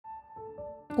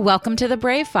Welcome to the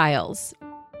Brave Files.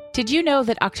 Did you know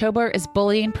that October is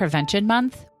Bullying Prevention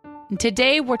Month? And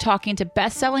today we're talking to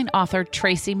best-selling author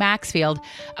Tracy Maxfield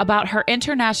about her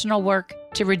international work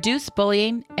to reduce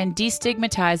bullying and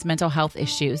destigmatize mental health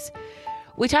issues.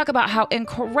 We talk about how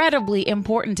incredibly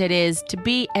important it is to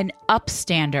be an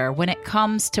upstander when it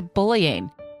comes to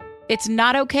bullying. It's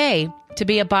not okay to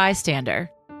be a bystander.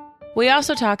 We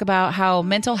also talk about how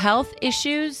mental health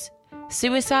issues,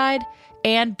 suicide,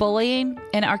 and bullying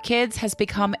in our kids has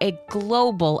become a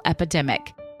global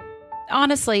epidemic.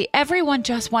 Honestly, everyone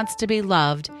just wants to be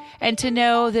loved and to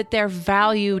know that they're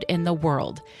valued in the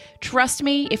world. Trust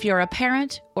me, if you're a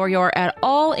parent or you're at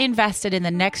all invested in the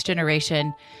next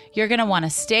generation, you're going to want to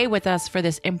stay with us for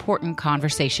this important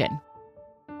conversation.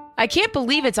 I can't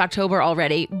believe it's October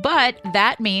already, but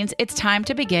that means it's time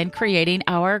to begin creating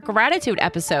our gratitude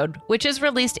episode, which is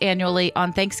released annually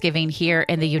on Thanksgiving here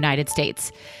in the United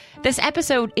States. This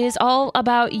episode is all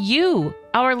about you,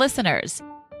 our listeners.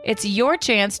 It's your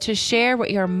chance to share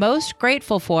what you're most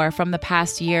grateful for from the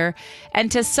past year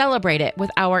and to celebrate it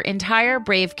with our entire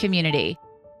Brave community.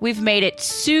 We've made it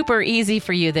super easy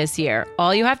for you this year.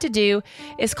 All you have to do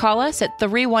is call us at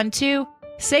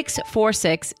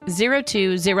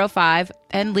 312-646-0205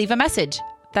 and leave a message.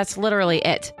 That's literally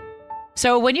it.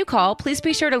 So when you call, please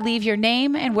be sure to leave your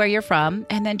name and where you're from,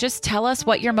 and then just tell us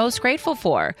what you're most grateful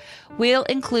for. We'll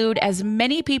include as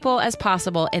many people as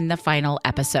possible in the final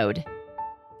episode.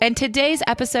 And today's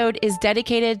episode is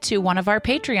dedicated to one of our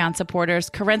Patreon supporters,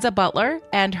 Karenza Butler,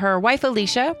 and her wife,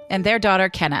 Alicia, and their daughter,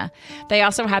 Kenna. They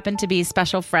also happen to be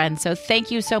special friends, so thank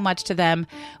you so much to them.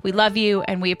 We love you,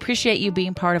 and we appreciate you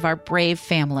being part of our Brave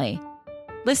family.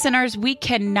 Listeners, we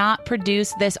cannot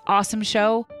produce this awesome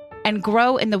show and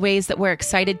grow in the ways that we're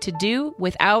excited to do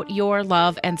without your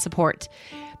love and support.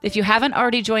 If you haven't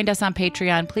already joined us on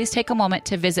Patreon, please take a moment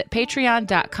to visit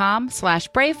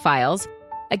patreon.com/bravefiles.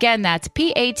 Again, that's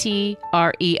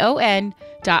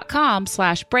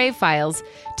patreon.com/bravefiles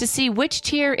to see which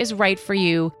tier is right for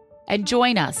you and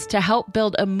join us to help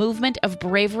build a movement of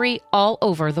bravery all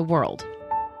over the world.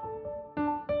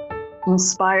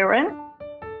 Inspiring,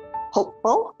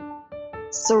 hopeful,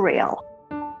 surreal.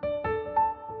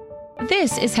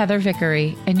 This is Heather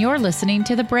Vickery, and you're listening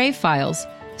to The Brave Files,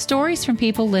 stories from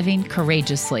people living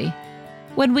courageously.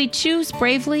 When we choose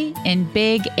bravely in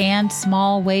big and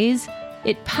small ways,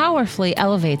 it powerfully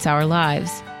elevates our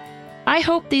lives. I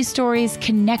hope these stories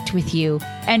connect with you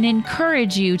and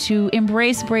encourage you to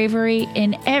embrace bravery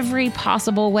in every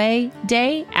possible way,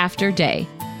 day after day.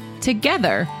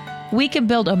 Together, we can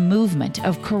build a movement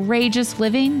of courageous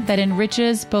living that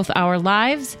enriches both our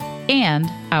lives and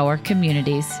our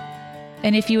communities.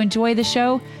 And if you enjoy the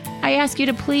show, I ask you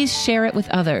to please share it with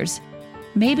others.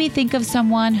 Maybe think of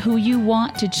someone who you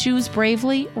want to choose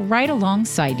bravely right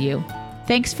alongside you.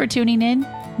 Thanks for tuning in.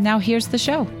 Now here's the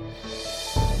show.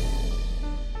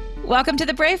 Welcome to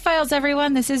the Brave Files,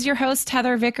 everyone. This is your host,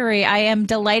 Heather Vickery. I am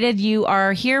delighted you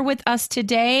are here with us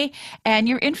today, and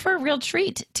you're in for a real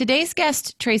treat. Today's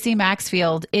guest, Tracy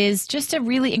Maxfield, is just a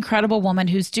really incredible woman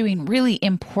who's doing really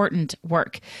important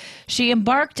work. She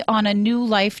embarked on a new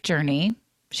life journey.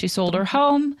 She sold her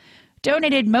home,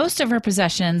 donated most of her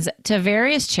possessions to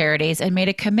various charities, and made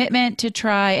a commitment to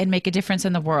try and make a difference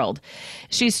in the world.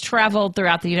 She's traveled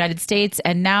throughout the United States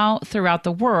and now throughout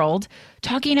the world,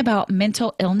 talking about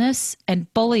mental illness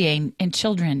and bullying in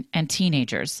children and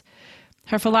teenagers.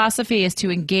 Her philosophy is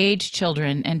to engage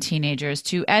children and teenagers,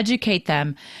 to educate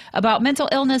them about mental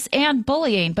illness and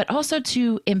bullying, but also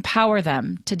to empower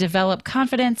them to develop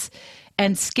confidence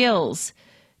and skills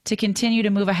to continue to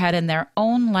move ahead in their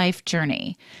own life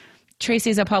journey.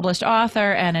 Tracy's a published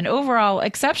author and an overall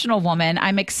exceptional woman.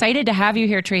 I'm excited to have you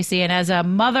here, Tracy. And as a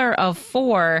mother of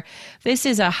 4, this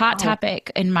is a hot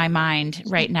topic in my mind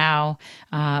right now.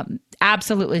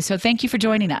 Absolutely. So thank you for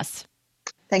joining us.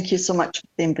 Thank you so much for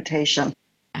the invitation.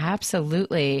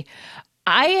 Absolutely.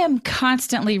 I am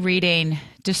constantly reading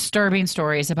disturbing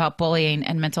stories about bullying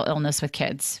and mental illness with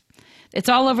kids. It's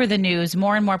all over the news,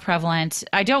 more and more prevalent.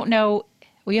 I don't know.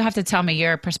 Well, you'll have to tell me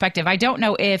your perspective. I don't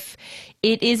know if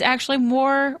it is actually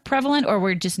more prevalent or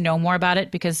we just know more about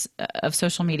it because of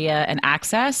social media and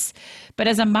access. But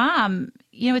as a mom,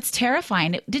 it's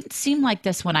terrifying. It didn't seem like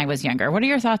this when I was younger. What are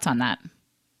your thoughts on that?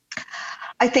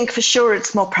 I think for sure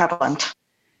it's more prevalent.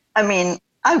 I mean,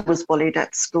 I was bullied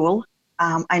at school.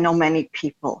 I know many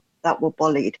people that were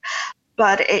bullied.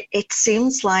 But it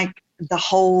seems like the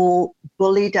whole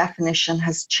bully definition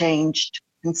has changed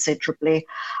considerably.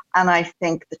 And I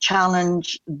think the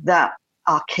challenge that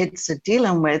our kids are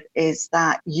dealing with is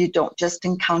that you don't just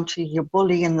encounter your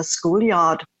bully in the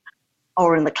schoolyard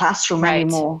or in the classroom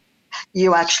anymore.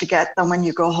 You actually get them when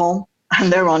you go home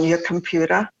and they're on your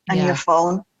computer and your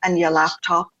phone and your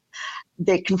laptop.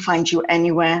 They can find you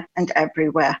anywhere and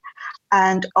everywhere.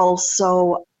 And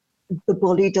also, the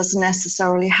bully doesn't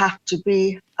necessarily have to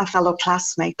be a fellow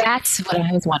classmate. That's what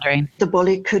I was wondering. The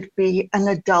bully could be an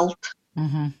adult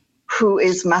who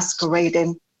is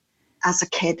masquerading as a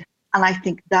kid. And I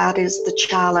think that is the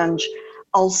challenge.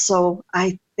 Also,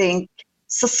 I think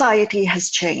society has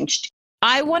changed.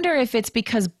 I wonder if it's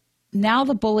because now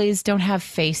the bullies don't have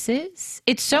faces.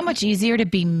 It's so much easier to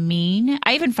be mean.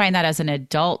 I even find that as an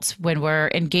adult when we're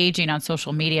engaging on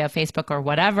social media, Facebook or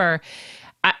whatever.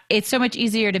 It's so much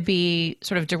easier to be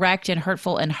sort of direct and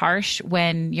hurtful and harsh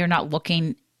when you're not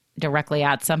looking directly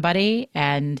at somebody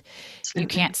and you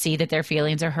can't see that their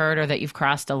feelings are hurt or that you've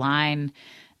crossed a line.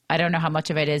 I don't know how much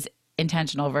of it is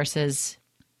intentional versus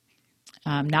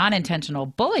non-intentional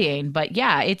bullying, but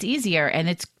yeah, it's easier and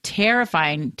it's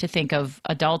terrifying to think of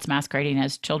adults masquerading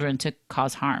as children to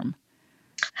cause harm.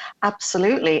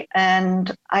 Absolutely.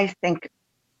 And I think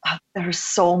there are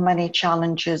so many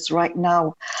challenges right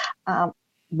now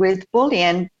with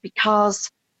bullying because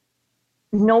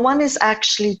no one is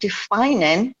actually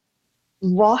defining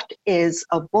what is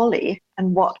a bully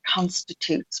and what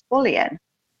constitutes bullying.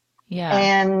 Yeah.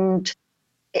 And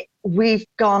we've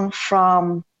gone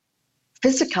from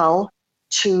physical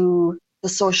to the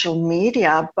social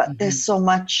media, but there's so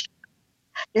much.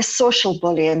 There's social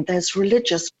bullying, there's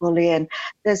religious bullying,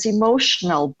 there's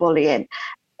emotional bullying.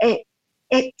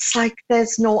 It's like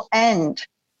there's no end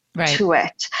to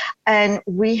it. And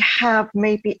we have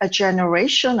maybe a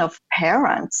generation of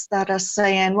parents that are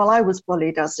saying, well, I was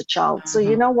bullied as a child. So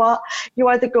you know what? You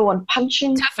either go and punch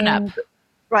him. Toughen up.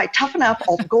 Right, toughen up,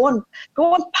 or go and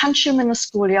punch him in the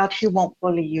schoolyard. He won't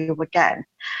bully you again.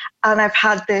 And I've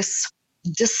had this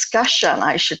discussion,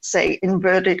 I should say,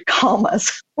 inverted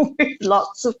commas, with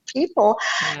lots of people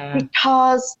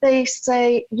because they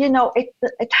say, you know,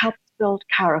 it helps build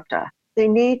character. They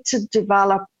need to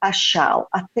develop a shell,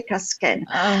 a thicker skin.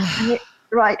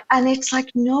 Right. And it's like,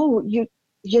 no,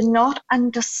 you're not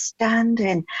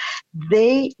understanding.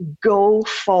 They go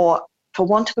for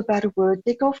want of a better word,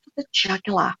 they go for the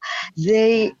jugular.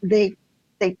 They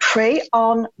prey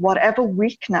on whatever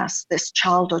weakness this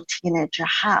child or teenager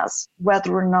has,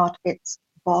 whether or not it's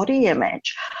body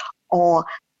image, or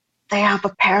they have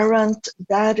a parent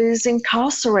that is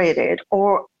incarcerated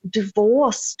or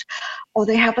divorced, or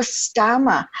they have a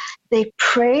stammer. They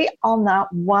prey on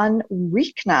that one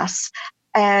weakness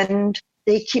and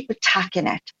they keep attacking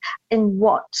it. And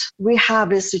what we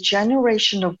have is a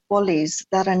generation of bullies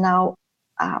that are now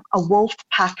a wolf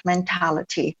pack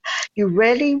mentality. You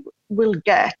really will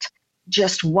get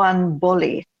just one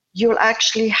bully. You'll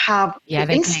actually have the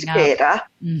instigator,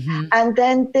 and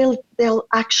then they'll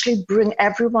actually bring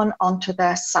everyone onto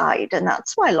their side. And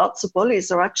that's why lots of bullies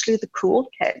are actually the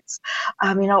cool kids.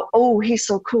 You know, oh, he's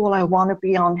so cool, I want to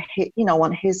be on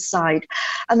his side.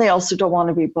 And they also don't want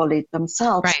to be bullied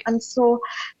themselves. Right. And so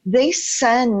they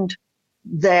send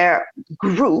their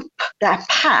group, their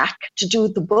pack, to do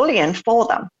the bullying for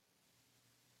them.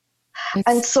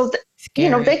 And so,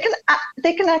 they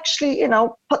can actually,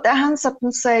 put their hands up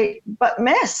and say, but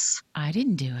miss, I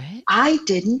didn't do it. I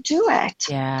didn't do it.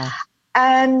 Yeah.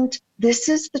 And this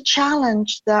is the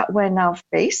challenge that we're now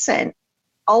facing.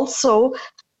 Also,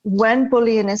 when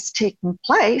bullying is taking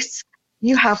place,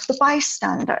 you have the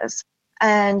bystanders.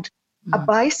 And a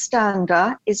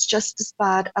bystander is just as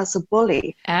bad as a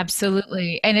bully.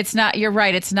 Absolutely. And it's not, you're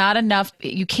right, it's not enough.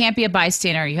 You can't be a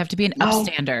bystander. You have to be an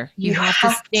upstander. You have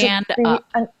to stand up.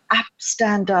 An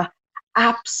upstander.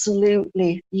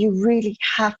 Absolutely. You really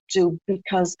have to,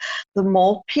 because the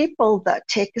more people that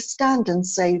take a stand and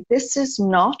say, this is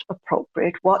not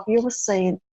appropriate, what you are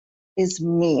saying is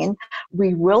mean,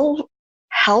 we will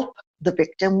help the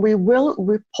victim, we will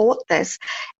report this.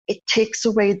 It takes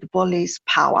away the bully's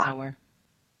power.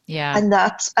 Yeah. And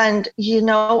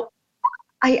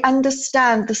I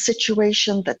understand the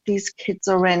situation that these kids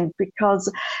are in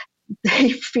because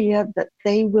they fear that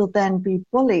they will then be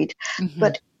bullied.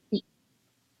 But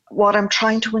what I'm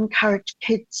trying to encourage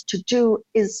kids to do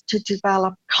is to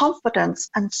develop confidence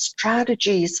and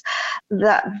strategies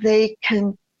that they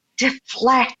can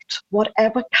deflect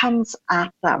whatever comes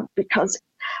at them, because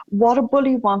what a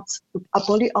bully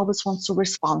always wants a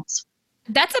response.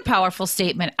 That's a powerful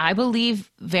statement. I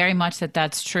believe very much that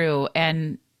that's true.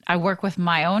 And I work with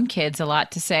my own kids a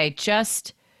lot to say,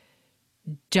 just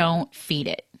don't feed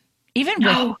it.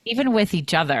 Even with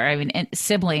each other. I mean,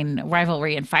 sibling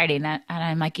rivalry and fighting. And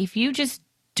I'm like, if you just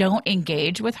don't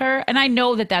engage with her. And I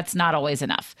know that that's not always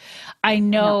enough. I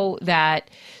know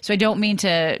that, so I don't mean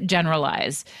to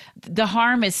generalize. The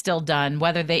harm is still done,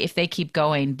 if they keep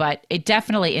going, but it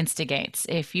definitely instigates.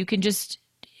 If you can just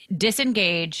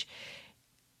disengage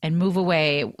and move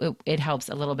away, it helps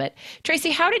a little bit.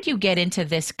 Tracy, how did you get into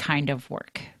this kind of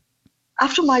work?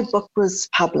 After my book was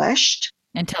published.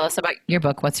 And tell us about your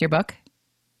book. What's your book?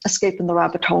 Escaping the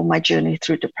Rabbit Hole, My Journey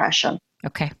Through Depression.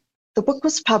 Okay. The book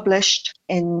was published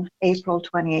in April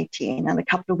 2018, and a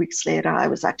couple of weeks later, I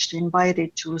was actually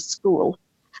invited to a school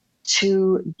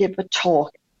to give a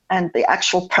talk. And the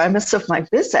actual premise of my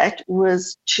visit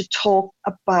was to talk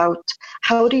about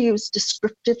how to use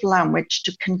descriptive language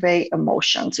to convey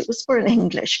emotions. It was for an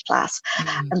English class,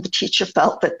 and the teacher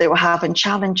felt that they were having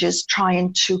challenges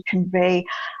trying to convey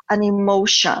an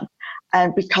emotion.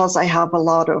 And because I have a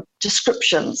lot of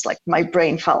descriptions, like my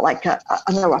brain felt like an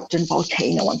erupting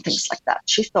volcano and things like that,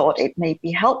 she thought it may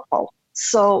be helpful.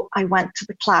 So I went to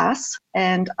the class,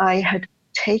 and I had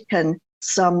taken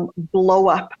some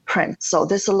blow-up prints. So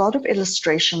there's a lot of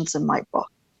illustrations in my book.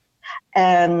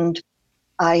 And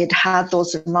I had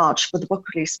those enlarged for the book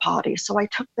release party. So I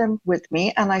took them with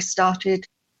me, and I started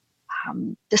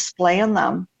displaying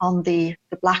them on the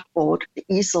blackboard, the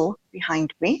easel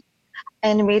behind me.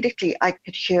 And immediately I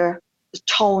could hear the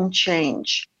tone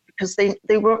change, because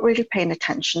they weren't really paying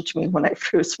attention to me when I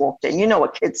first walked in. You know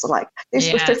what kids are like.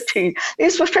 These were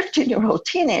 15-year-old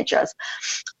teenagers.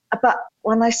 But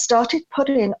when I started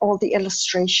putting all the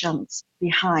illustrations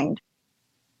behind,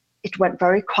 it went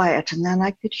very quiet, and then I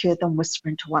could hear them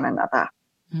whispering to one another.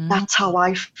 That's how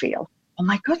I feel. Oh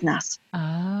my goodness.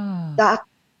 Oh.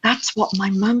 That's what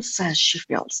my mum says she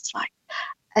feels like.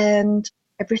 And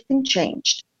everything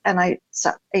changed. And I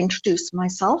introduced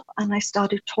myself, and I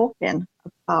started talking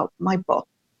about my book.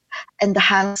 And the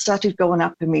hands started going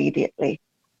up immediately.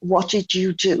 What did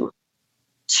you do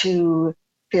to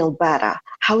feel better?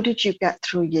 How did you get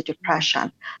through your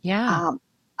depression? Yeah.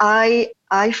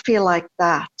 I feel like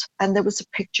that. And there was a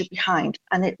picture behind,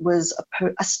 and it was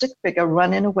a stick figure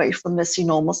running away from this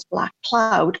enormous black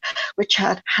cloud, which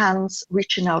had hands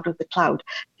reaching out of the cloud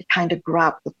to kind of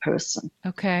grab the person.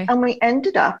 Okay. And we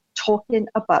ended up talking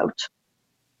about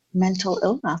mental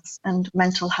illness and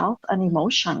mental health and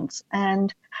emotions.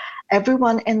 And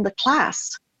everyone in the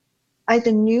class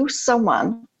either knew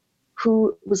someone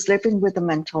who was living with a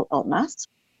mental illness,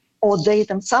 or they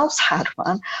themselves had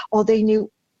one, or they knew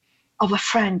of a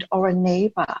friend or a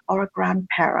neighbor or a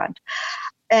grandparent.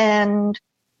 And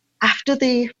after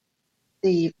the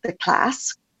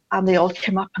class, they all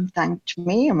came up and thanked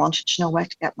me and wanted to know where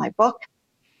to get my book.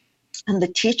 And the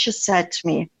teacher said to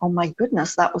me, "Oh my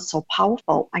goodness, that was so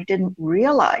powerful. I didn't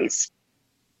realize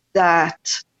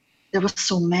that there were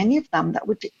so many of them that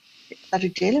are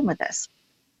dealing with this.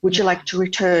 Would you like to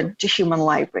return to Human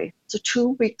Library?" So 2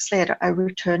 weeks later, I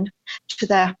returned to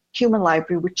their Human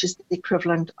Library, which is the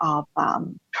equivalent of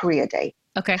Career Day.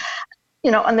 Okay.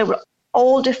 And there were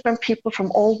all different people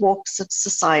from all walks of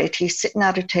society sitting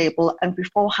at a table, and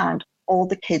beforehand, all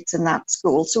the kids in that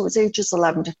school, so it was ages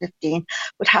 11 to 15,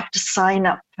 would have to sign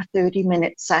up for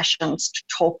 30-minute sessions to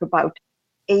talk about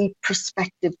a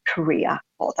prospective career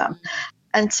for them.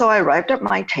 And so I arrived at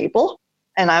my table,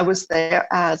 and I was there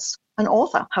as an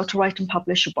author, how to write and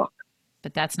publish a book.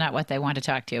 But that's not what they want to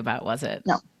talk to you about, was it?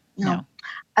 No.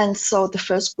 And so the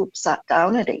first group sat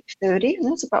down at 8:30, and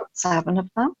there was about 7 of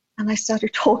them. And I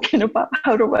started talking about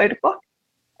how to write a book.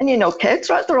 And kids,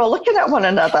 right? They're all looking at one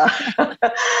another.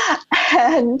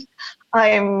 And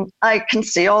I can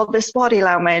see all this body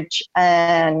language.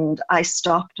 And I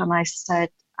stopped and I said,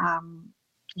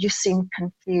 "You seem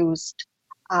confused.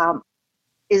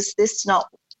 Is this not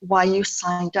why you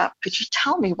signed up? Could you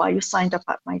tell me why you signed up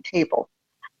at my table?"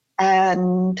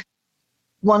 And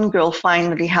one girl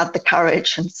finally had the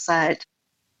courage and said,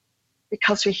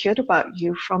 "Because we heard about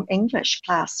you from English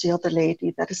class, the other lady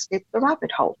that escaped the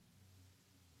rabbit hole.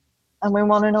 And we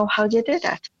want to know how you did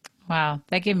it." Wow.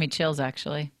 That gave me chills,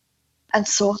 actually. And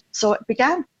so it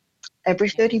began. Every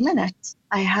 30 minutes,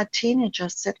 I had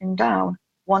teenagers sitting down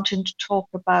wanting to talk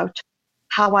about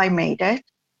how I made it,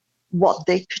 what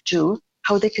they could do,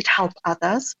 how they could help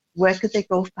others, where could they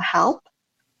go for help.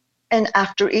 And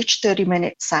after each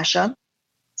 30-minute session,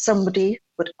 somebody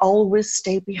would always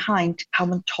stay behind to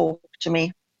come and talk to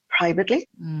me privately.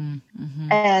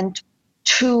 Mm-hmm. And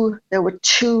there were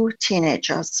 2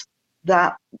 teenagers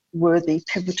that were the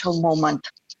pivotal moment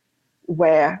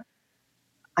where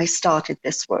I started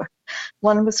this work.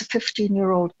 One was a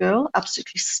 15-year-old girl,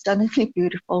 absolutely stunningly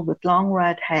beautiful with long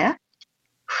red hair,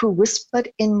 who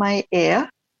whispered in my ear,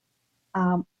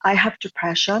 "I have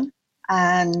depression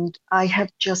and I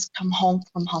had just come home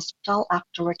from hospital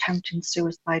after attempting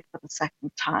suicide for the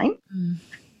second time. Mm.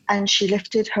 And she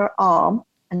lifted her arm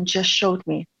and just showed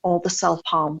me all the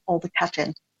self-harm, all the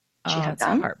cutting she Oh, had it's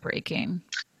done. heartbreaking.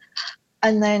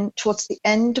 And then towards the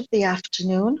end of the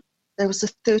afternoon, there was a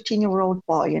 13-year-old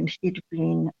boy, and he'd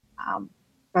been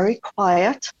very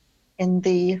quiet in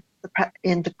the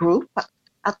group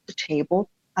at the table.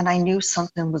 And I knew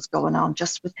something was going on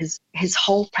just with his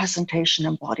whole presentation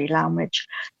and body language.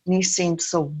 And he seemed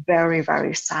so very,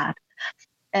 very sad.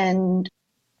 And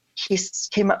he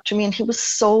came up to me and he was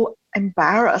so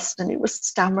embarrassed and he was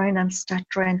stammering and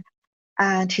stuttering.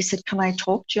 And he said, "Can I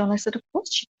talk to you?" And I said, "Of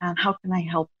course you can. How can I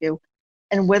help you?"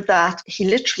 And with that, he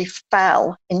literally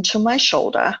fell into my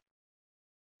shoulder,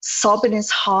 sobbing his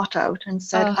heart out, and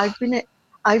said, Oh.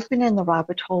 I've been in the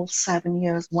rabbit hole 7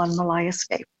 years. When will I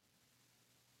escape?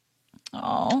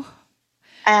 Oh.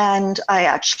 And I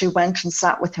actually went and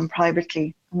sat with him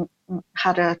privately and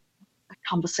had a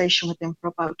conversation with him for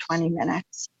about 20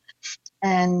 minutes.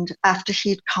 And after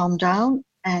he'd calmed down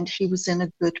and he was in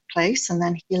a good place, and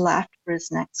then he left for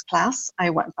his next class,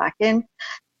 I went back in.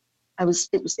 It was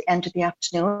the end of the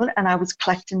afternoon, and I was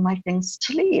collecting my things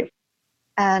to leave.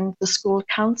 And the school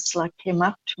counselor came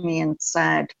up to me and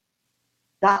said,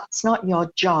 "That's not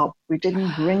your job. We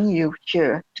didn't bring you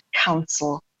here to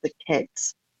counsel the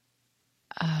kids."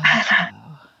 Oh.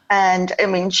 And I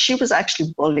mean, she was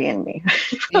actually bullying me.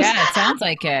 Yeah, it sounds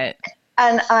like it.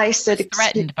 And I said,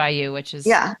 Threatened by you, which is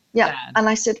yeah. bad. And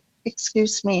I said,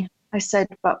 "Excuse me." I said,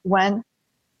 "But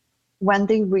when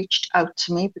they reached out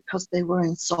to me because they were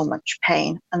in so much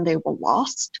pain and they were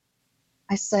lost,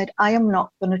 I said, I am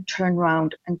not going to turn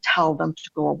around and tell them to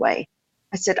go away."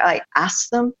 I said, "I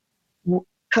asked them,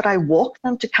 could I walk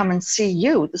them to come and see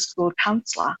you, the school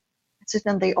counselor?" I said,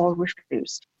 and they all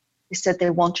refused. They said they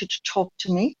wanted to talk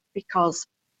to me because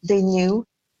they knew,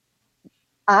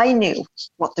 I knew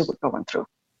what they were going through.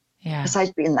 Yeah. Because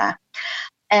I'd been there.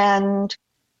 And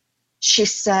she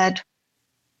said,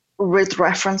 with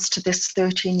reference to this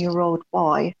 13-year-old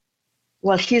boy,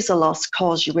 "Well, he's a lost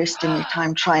cause. You're wasting your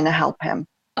time trying to help him."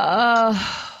 Oh.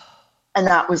 And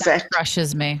that was it.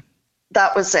 Crushes me.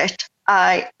 That was it.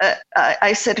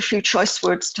 I said a few choice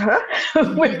words to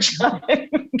her, which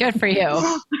Good for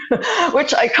you.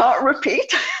 which I can't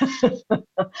repeat.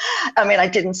 I mean, I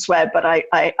didn't swear, but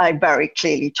I very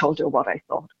clearly told her what I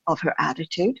thought of her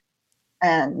attitude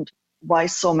and why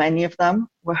so many of them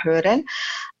were hurting.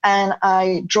 And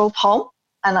I drove home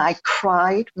and I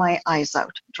cried my eyes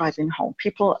out driving home.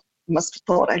 People must have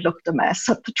thought I looked a mess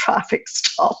at the traffic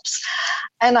stops.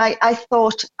 And I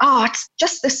thought, oh, it's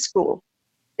just this school.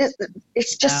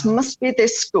 It's just must be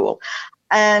this school.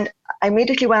 And I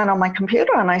immediately went on my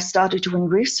computer and I started doing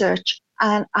research,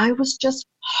 and I was just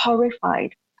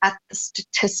horrified at the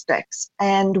statistics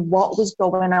and what was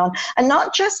going on. And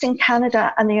not just in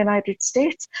Canada and the United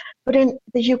States, but in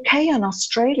the UK and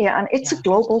Australia. And it's a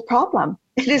global problem.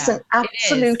 It is an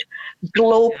absolute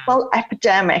global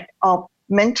epidemic of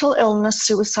mental illness,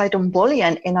 suicide, and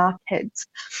bullying in our kids.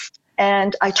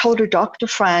 And I told a doctor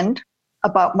friend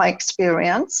about my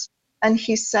experience, and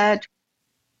he said,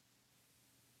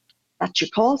 "That's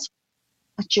your cause.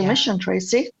 That's your mission,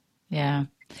 Tracy. Yeah.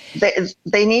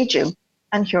 They need you."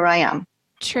 And here I am.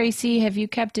 Tracy, have you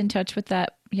kept in touch with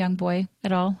that young boy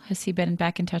at all? Has he been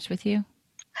back in touch with you?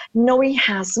 No, he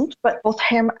hasn't, but both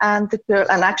him and the girl,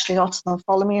 and actually lots of them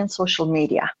follow me on social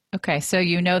media. Okay, so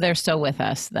you know they're still with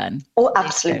us then. Oh,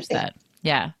 absolutely. That.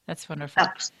 Yeah, that's wonderful.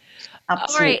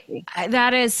 Absolutely. All right,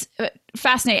 that is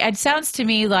fascinating. It sounds to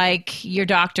me like your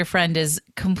doctor friend is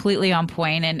completely on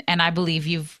point, and I believe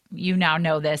you now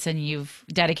know this and you've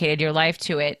dedicated your life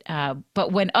to it.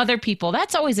 But when other people,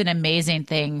 that's always an amazing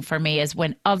thing for me, is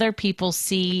when other people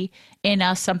see in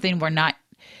us something we're not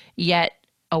yet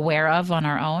aware of on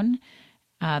our own.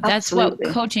 That's what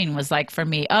coaching was like for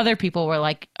me. Other people were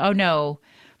like, "Oh no,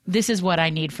 this is what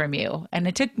I need from you." And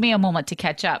it took me a moment to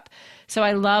catch up. So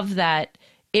I love that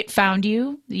it found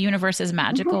you. The universe is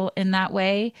magical in that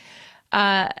way.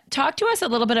 Talk to us a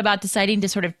little bit about deciding to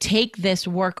sort of take this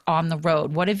work on the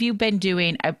road. What have you been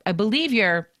doing? I believe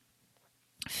you're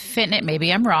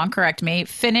maybe I'm wrong, correct me,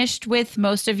 finished with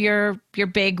most of your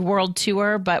big world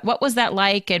tour, but what was that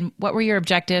like and what were your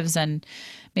objectives, and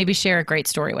maybe share a great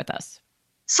story with us?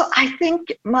 So I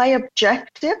think my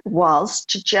objective was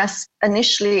to just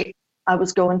initially, I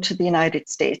was going to the United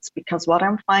States, because what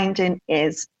I'm finding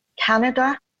is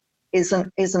Canada is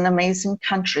an amazing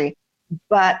country,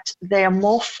 but they are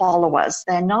more followers.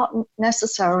 They're not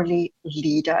necessarily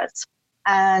leaders.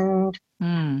 And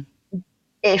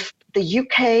if the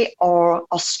UK or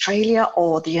Australia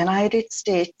or the United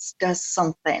States does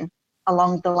something,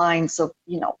 along the lines of,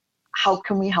 how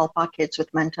can we help our kids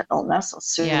with mental illness or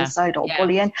suicide or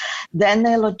bullying, then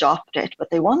they'll adopt it. But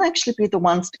they won't actually be the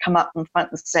ones to come up in front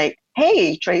and say,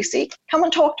 hey, Tracy, come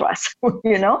and talk to us,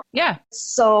 Yeah.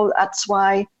 So that's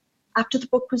why after the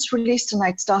book was released and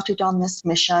I'd started on this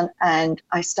mission and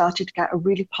I started to get a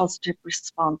really positive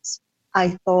response,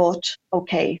 I thought,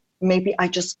 okay, maybe I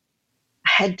just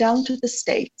head down to the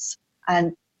States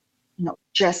and,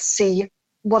 just see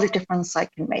what a difference I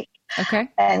can make. Okay.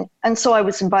 And so I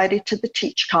was invited to the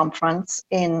Teach Conference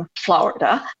in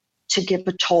Florida to give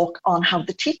a talk on how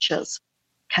the teachers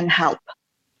can help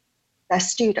their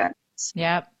students.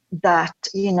 Yep. That,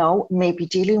 may be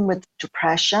dealing with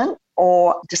depression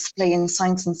or displaying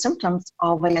signs and symptoms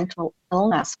of a mental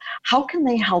illness. How can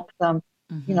they help them,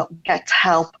 get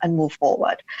help and move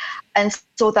forward? And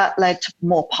so that led to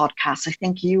more podcasts. I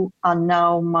think you are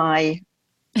now my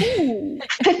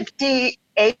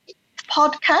 58th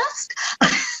podcast.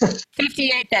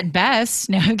 58th at best.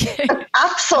 No, I'm kidding.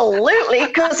 Absolutely,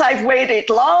 because I've waited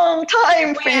long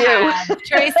time for you.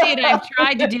 Tracy and I have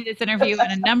tried to do this interview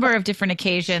on a number of different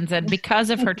occasions, and because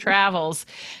of her travels,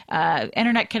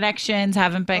 internet connections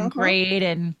haven't been great,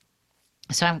 and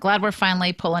so I'm glad we're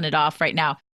finally pulling it off right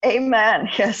now. Amen.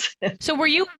 Yes. So were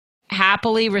you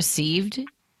happily received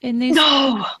in these?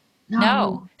 No.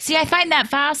 See, I find that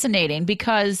fascinating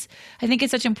because I think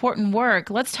it's such important work.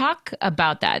 Let's talk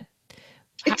about that.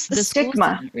 It's the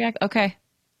stigma. Okay.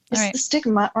 It's the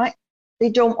stigma, right? They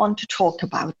don't want to talk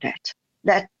about it.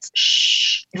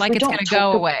 That's like it's going to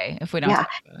go away if we don't. Yeah.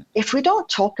 If we don't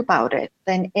talk about it,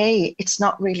 then it's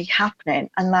not really happening,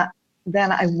 and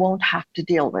then I won't have to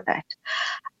deal with it.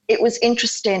 It was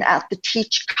interesting at the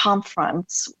Teach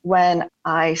conference when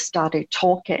I started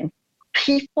talking.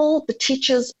 The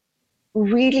teachers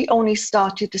really only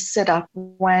started to sit up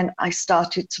when I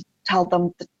started to tell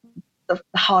them the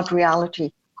hard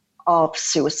reality of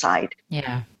suicide.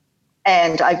 Yeah.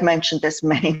 And I've mentioned this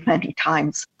many, many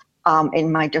times in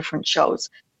my different shows.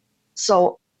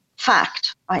 So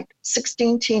fact, right?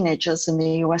 16 teenagers in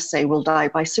the USA will die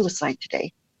by suicide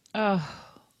today. Oh.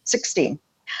 16.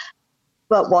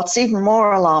 But what's even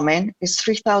more alarming is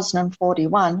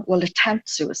 3,041 will attempt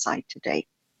suicide today.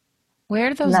 Where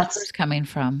are those numbers coming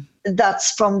from?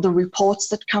 That's from the reports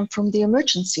that come from the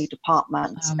emergency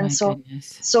departments. Oh, my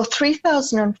goodness. So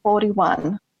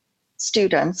 3,041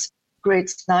 students,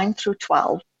 grades 9 through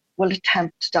 12, will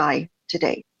attempt to die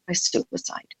today by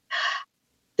suicide.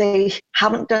 They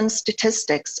haven't done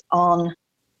statistics on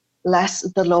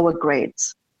the lower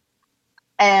grades.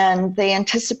 And they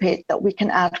anticipate that we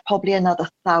can add probably another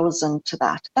 1,000 to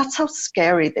that. That's how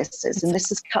scary this is. And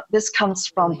this comes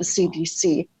from the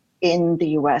CDC in the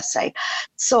USA.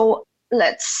 So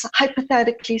let's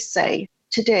hypothetically say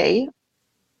today,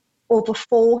 over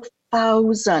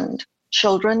 4,000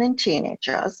 children and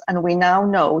teenagers, and we now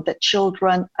know that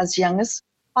children as young as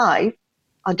 5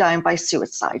 are dying by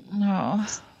suicide. No.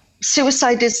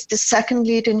 Suicide is the second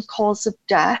leading cause of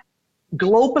death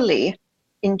globally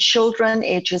in children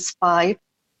ages 5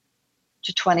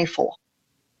 to 24.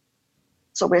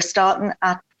 So we're starting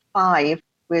at 5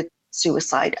 with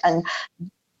suicide, and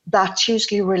that's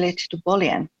usually related to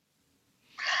bullying.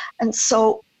 And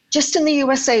so just in the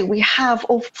USA, we have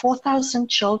over 4,000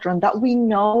 children that we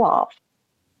know of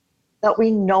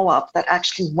that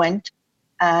actually went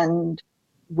and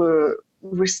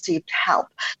received help.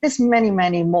 There's many,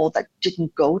 many more that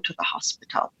didn't go to the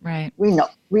hospital. Right. We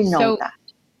know that.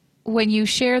 When you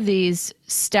share these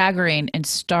staggering and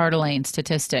startling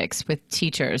statistics with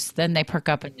teachers, then they perk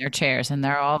up in their chairs and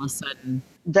they're all of a sudden.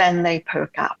 Then they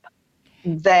perk up.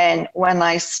 Then when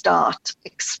I start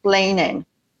explaining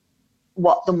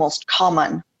what the most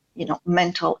common,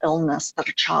 mental illness that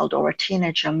a child or a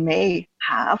teenager may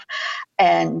have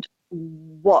and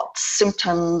what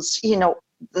symptoms,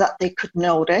 that they could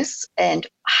notice and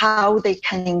how they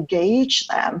can engage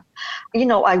them.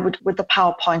 With the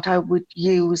PowerPoint, I would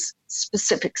use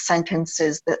specific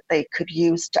sentences that they could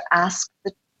use to ask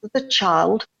the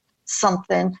child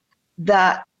something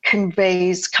that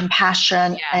conveys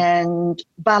compassion and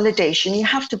validation. You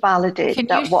have to validate Can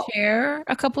that. Can you share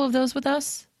a couple of those with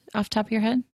us off the top of your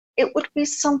head? It would be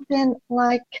something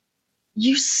like,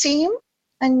 you seem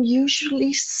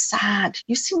unusually sad.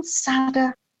 You seem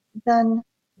sadder than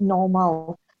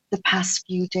normal the past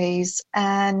few days,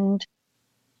 and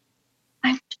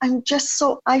I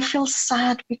feel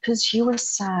sad because you are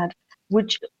sad.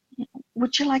 Would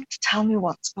you like to tell me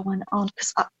what's going on?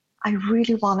 Because I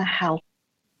really want to help.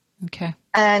 Okay.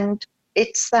 And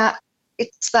it's that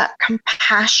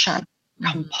compassion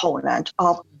component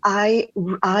of I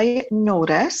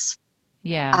notice.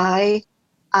 Yeah. I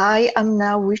I am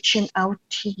now reaching out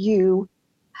to you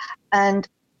and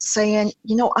saying,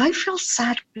 I feel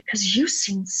sad because you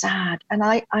seem sad and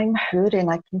I'm hurting.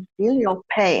 I can feel your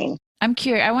pain. I'm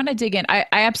curious. I want to dig in. I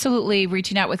absolutely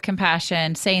reaching out with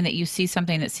compassion, saying that you see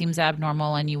something that seems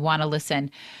abnormal and you want to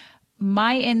listen.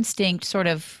 My instinct sort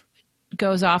of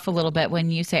goes off a little bit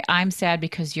when you say, I'm sad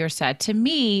because you're sad. To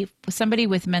me, somebody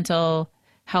with mental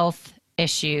health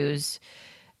issues,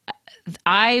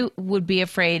 I would be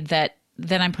afraid that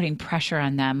then I'm putting pressure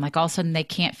on them. Like all of a sudden they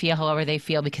can't feel however they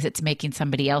feel because it's making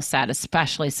somebody else sad,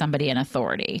 especially somebody in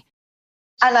authority.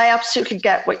 And I absolutely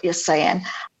get what you're saying.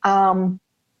 And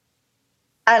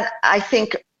I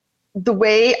think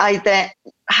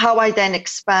how I then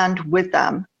expand with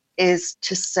them is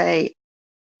to say,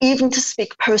 even to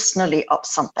speak personally of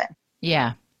something.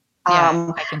 Yeah.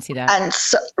 Yeah, I can see that. And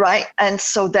so, right. And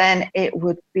so then it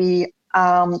would be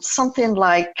something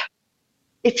like,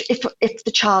 if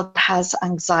the child has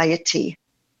anxiety,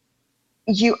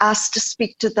 you ask to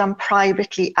speak to them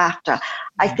privately after. Yeah.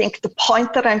 I think the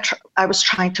point that I was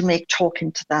trying to make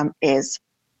talking to them is,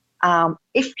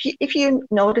 if you're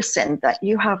noticing that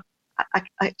you have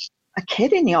a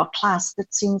kid in your class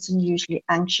that seems unusually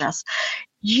anxious,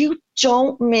 you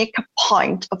don't make a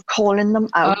point of calling them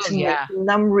out and making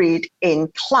them read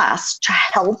in class to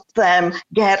help them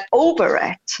get over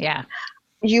it. Yeah.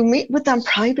 You meet with them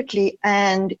privately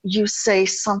and you say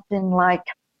something like,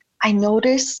 I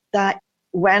noticed that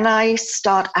when I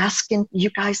start asking you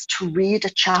guys to read a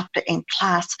chapter in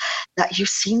class, that you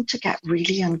seem to get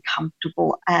really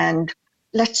uncomfortable, and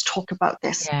let's talk about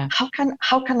this. Yeah. How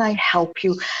can I help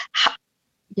you?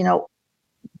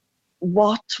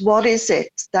 What is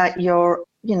it that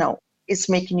is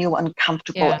making you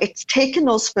uncomfortable? Yeah. It's taking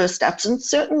those first steps, and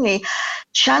certainly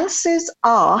chances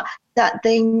are that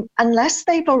unless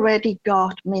they've already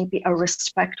got maybe a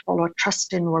respectful or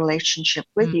trusting relationship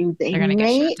with you, they may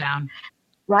get shut down.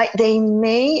 Right, they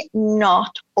may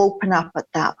not open up at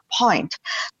that point.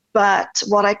 But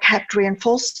what I kept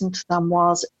reinforcing to them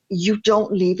was, you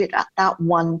don't leave it at that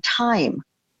one time.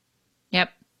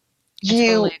 Yep, I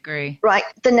totally agree. Right,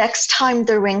 the next time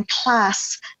they're in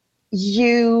class,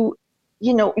 you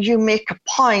make a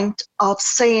point of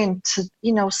saying to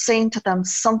them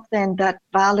something that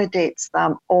validates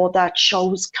them or that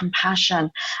shows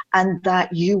compassion and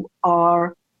that you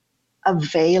are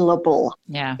available.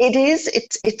 Yeah.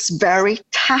 It's very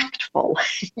tactful.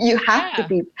 You have to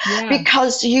be,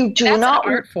 because you do not.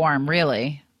 An art form,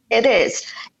 really. It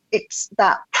is. It's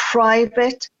that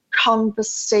private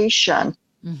conversation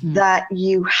that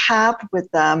you have with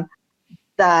them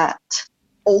that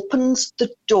opens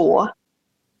the door.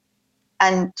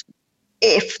 And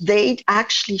if they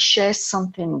actually share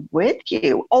something with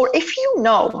you, or if you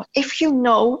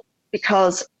know,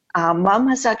 because Mom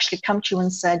has actually come to you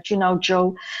and said,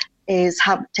 Joe is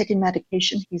taking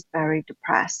medication. He's very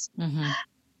depressed. Mm-hmm.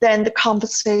 Then the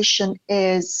conversation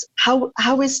is, how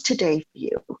is today for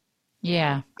you?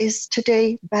 Yeah. Is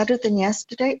today better than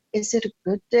yesterday? Is it a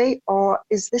good day, or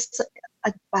is this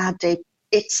a bad day?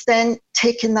 It's then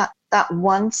taking that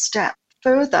one step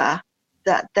further,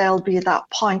 that there'll be that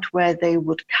point where they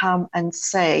would come and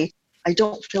say, I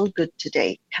don't feel good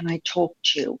today. Can I talk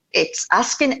to you? It's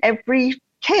asking every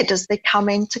kid as they come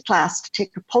into class to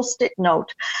take a Post-it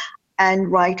note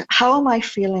and write, how am I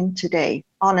feeling today,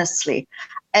 honestly?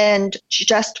 And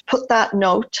just put that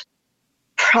note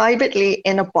privately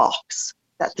in a box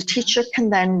that the teacher can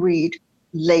then read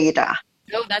later.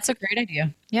 Oh, that's a great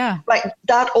idea. Yeah. Right.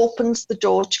 That opens the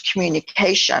door to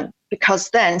communication, because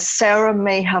then Sarah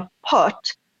may have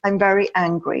put, I'm very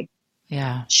angry.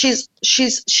 Yeah. She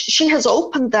has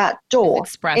opened that door.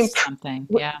 Express something.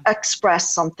 Yeah.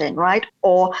 Express something, right?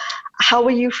 Or, how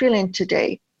are you feeling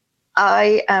today?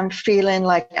 I am feeling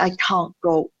like I can't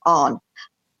go on.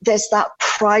 There's that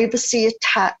privacy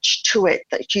attached to it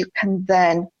that you can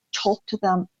then talk to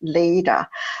them later.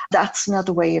 That's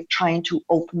another way of trying to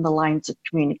open the lines of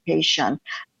communication,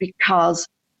 because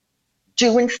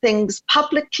doing things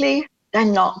publicly, they're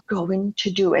not going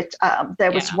to do it.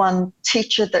 There was one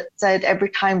teacher that said every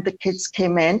time the kids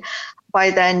came in by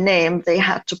their name, they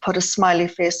had to put a smiley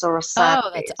face or a sad face.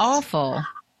 Oh, that's awful.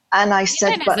 And I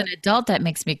said, as an adult, that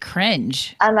makes me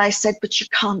cringe. And I said, but you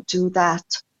can't do that,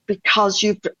 because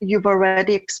you've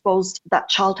already exposed that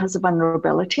child has a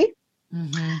vulnerability,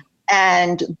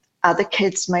 and other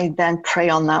kids may then prey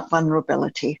on that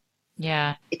vulnerability.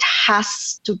 Yeah. It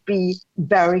has to be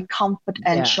very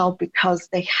confidential, because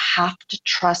they have to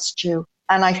trust you.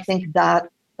 And I think that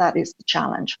is the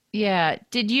challenge. Yeah.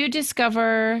 Did you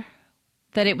discover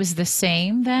that it was the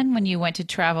same then when you went to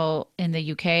travel in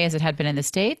the UK as it had been in the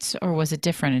States, or was it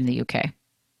different in the UK?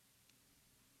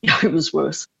 It was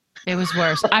worse. It was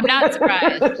worse. I'm not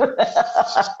surprised.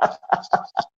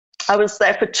 I was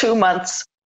there for 2 months.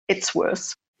 It's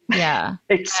worse. Yeah.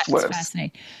 It's That's worse.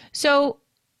 fascinating. So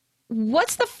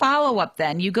what's the follow-up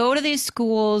then? You go to these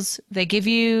schools, they give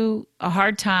you a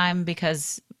hard time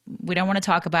because we don't want to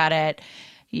talk about it.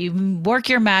 You work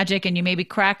your magic and you maybe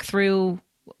crack through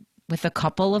with a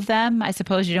couple of them. I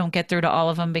suppose you don't get through to all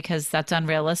of them because that's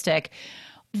unrealistic.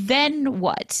 Then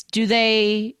what? Do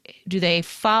they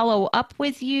follow up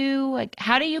with you? Like,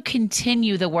 how do you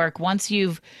continue the work once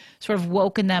you've sort of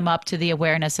woken them up to the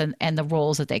awareness and the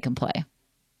roles that they can play?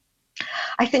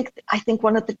 I think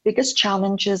one of the biggest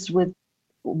challenges with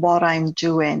what I'm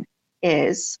doing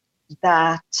is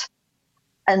that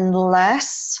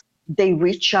unless they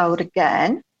reach out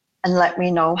again and let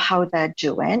me know how they're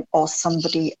doing, or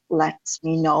somebody lets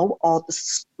me know, or the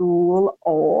school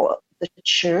or the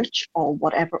church or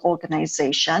whatever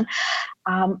organization,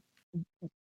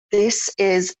 it's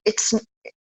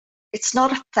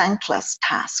not a thankless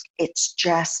task. It's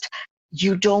just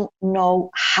you don't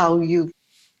know how you've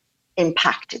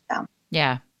impacted them.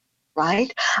 Yeah.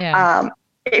 Right? Yeah.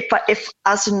 If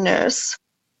as a nurse,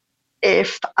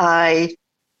 if I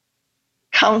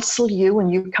counsel you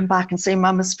and you come back and say,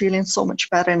 Mama's feeling so much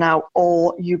better now,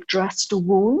 or you've dressed a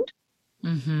wound,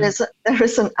 Mm-hmm. there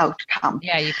is an outcome.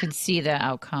 Yeah, you can see the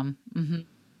outcome. Mm-hmm.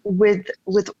 With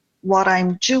what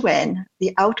I'm doing,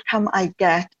 the outcome I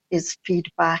get is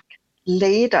feedback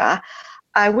later.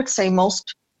 I would say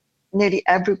nearly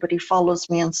everybody follows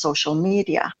me on social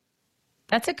media.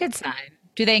 That's a good sign.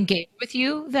 Do they engage with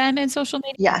you then in social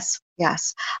media?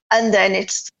 Yes. And then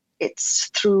it's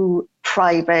through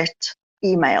private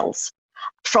emails.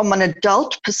 From an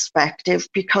adult perspective,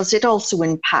 because it also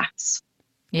impacts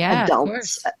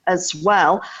adults as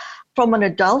well. From an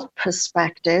adult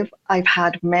perspective, I've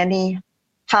had many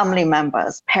family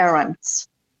members, parents,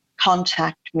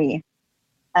 contact me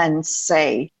and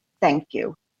say, thank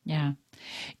you. Yeah.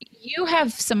 You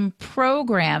have some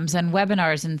programs and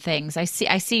webinars and things. I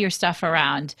see your stuff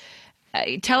around.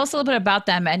 Tell us a little bit about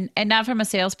them, and not from a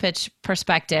sales pitch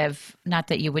perspective, not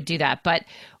that you would do that, but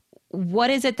what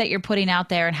is it that you're putting out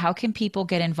there and how can people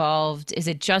get involved? Is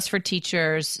it just for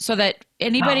teachers so that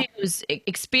anybody who's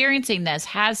experiencing this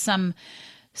has some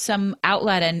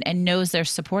outlet and knows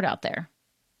there's support out there?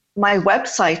 My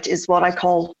website is what I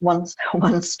call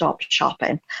one-stop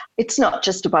shopping. It's not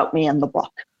just about me and the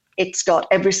book. It's got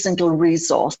every single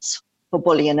resource for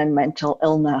bullying and mental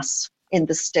illness in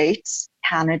the States,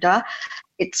 Canada.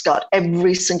 It's got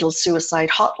every single suicide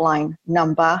hotline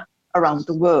number around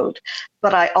the world.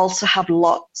 But I also have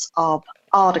lots of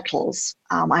articles.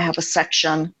 I have a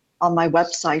section on my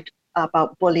website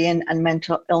about bullying and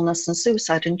mental illness and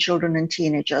suicide in children and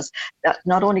teenagers that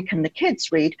not only can the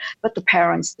kids read, but the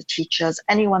parents, the teachers,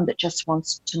 anyone that just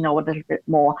wants to know a little bit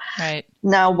more. Right.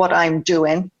 Now what I'm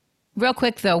doing. Real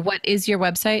quick though, what is your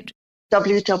website?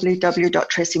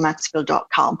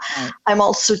 www.tracymaxfield.com. Right. I'm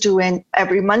also doing,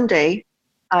 every Monday,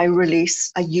 I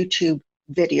release a YouTube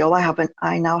video.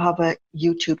 I now have a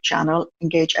YouTube channel,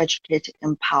 Engage, Educate,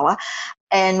 Empower.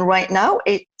 And right now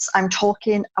I'm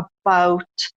talking about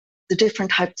the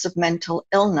different types of mental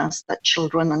illness that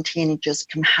children and teenagers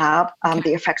can have,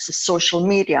 the effects of social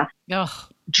media,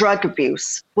 drug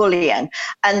abuse, bullying.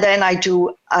 And then I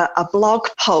do a blog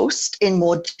post in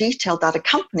more detail that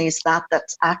accompanies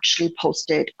that's actually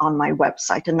posted on my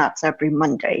website, and that's every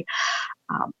Monday.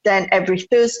 Then every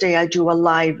Thursday I do a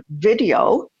live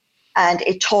video, and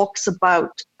it talks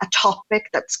about a topic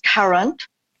that's current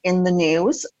in the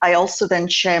news. I also then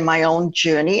share my own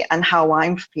journey and how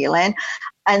I'm feeling.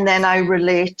 And then I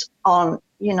relate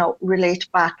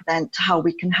back then to how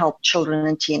we can help children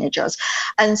and teenagers.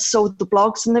 And so the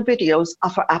blogs and the videos are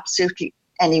for absolutely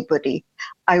anybody.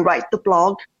 I write the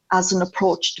blog as an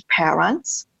approach to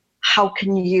parents. What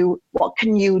can you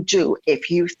do if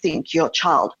you think your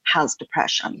child has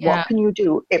depression? Yeah. What can you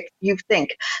do if you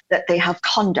think that they have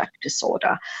conduct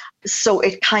disorder? So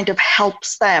it kind of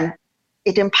helps them,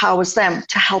 it empowers them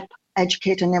to help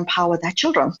educate and empower their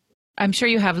children. I'm sure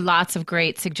you have lots of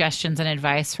great suggestions and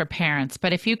advice for parents,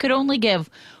 but if you could only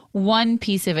give one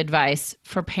piece of advice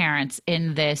for parents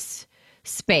in this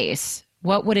space,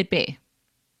 what would it be?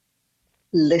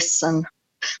 Listen.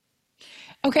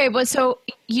 Okay, well, so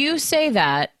you say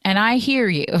that, and I hear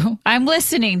you. I'm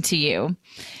listening to you.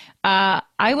 I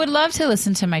would love to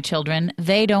listen to my children.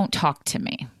 They don't talk to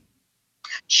me.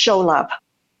 Show love.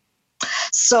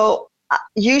 So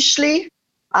usually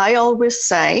I always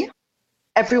say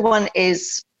everyone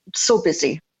is so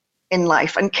busy in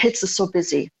life, and kids are so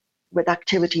busy with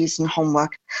activities and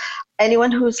homework.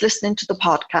 Anyone who's listening to the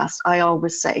podcast, I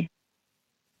always say,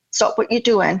 Stop what you're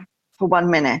doing for 1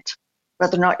 minute,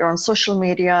 whether or not you're on social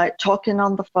media, talking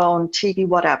on the phone, TV,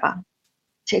 whatever.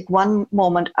 Take one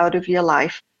moment out of your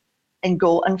life and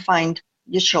go and find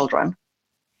your children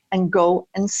and go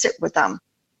and sit with them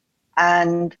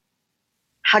and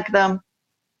hug them,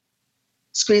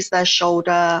 squeeze their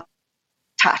shoulder,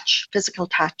 touch, physical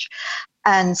touch,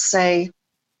 and say,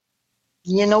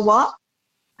 you know what?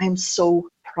 I'm so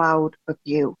proud of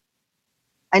you.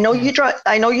 I know you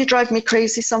drive me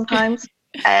crazy sometimes,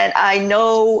 and I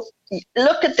know,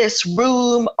 look at this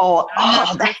room, or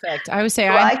I'm not perfect. I would say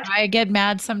right? I get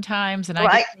mad sometimes, and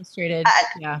I get frustrated.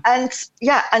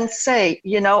 And say,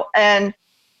 and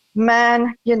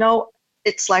man,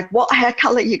 it's like, what hair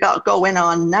color you got going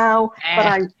on now?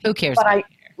 Who cares?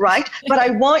 Right? But I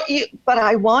want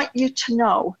you to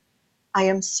know, I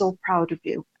am so proud of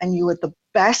you, and you are the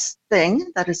best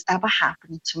thing that has ever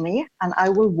happened to me, and I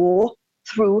will walk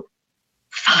through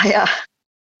fire,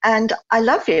 and I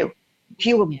love you.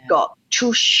 You have got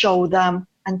to show them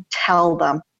and tell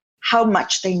them how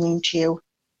much they mean to you.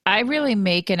 I really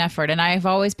make an effort, and I've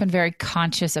always been very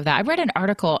conscious of that. I read an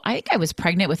article, I think I was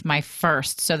pregnant with my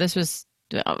first, so this was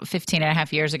 15 and a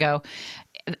half years ago.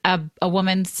 A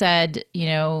woman said,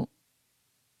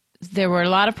 there were a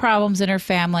lot of problems in her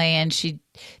family, and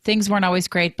things weren't always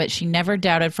great, but she never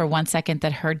doubted for 1 second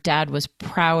that her dad was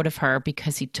proud of her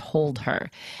because he told her.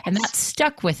 And that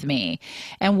stuck with me.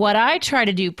 And what I try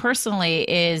to do personally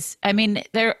is,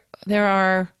 there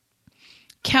are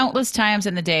countless times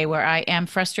in the day where I am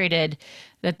frustrated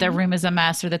that their room is a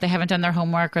mess, or that they haven't done their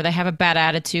homework, or they have a bad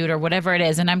attitude, or whatever it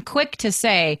is. And I'm quick to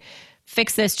say,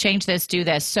 fix this, change this, do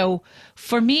this. So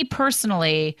for me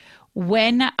personally,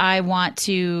 when I want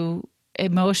to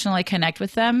emotionally connect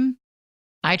with them,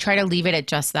 I try to leave it at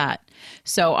just that.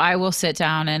 So I will sit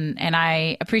down, and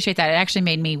I appreciate that. It actually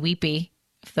made me weepy.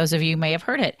 Those of you may have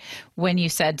heard it when you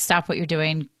said, stop what you're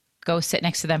doing, go sit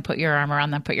next to them, put your arm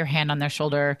around them, put your hand on their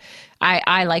shoulder.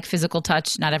 I like physical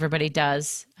touch. Not everybody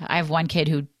does. I have one kid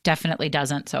who definitely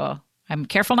doesn't. So I'm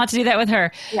careful not to do that with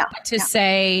her. Yeah, but to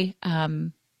say,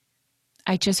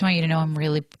 I just want you to know I'm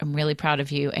really proud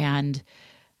of you, and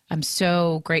I'm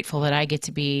so grateful that I get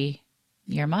to be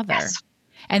your mother. Yes.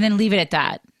 And then leave it at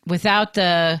that, without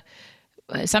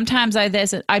sometimes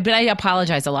but I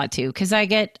apologize a lot too, because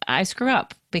I screw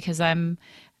up because I'm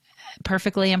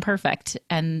perfectly imperfect,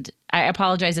 and I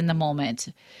apologize in the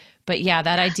moment. But yeah,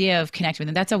 that idea of connecting with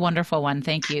them, that's a wonderful one.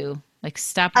 Thank you. Like,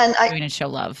 stop doing and show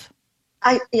love.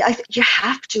 You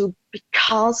have to,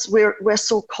 because we're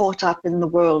so caught up in the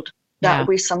world that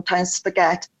we sometimes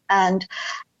forget. And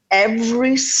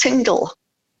every single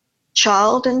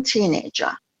child and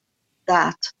teenager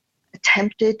that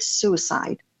attempted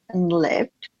suicide and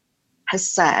lived has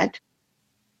said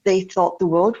they thought the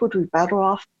world would be better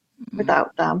off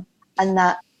without them, and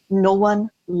that no one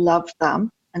loved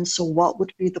them. And so what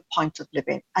would be the point of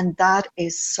living? And that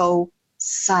is so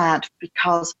sad,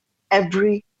 because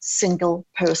every single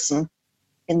person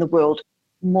in the world,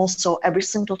 more so every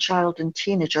single child and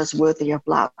teenager, is worthy of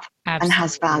love. Absolutely. And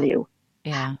has value.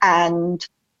 Yeah. And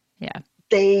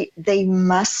they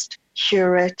must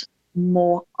hear it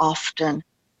more often.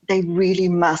 They really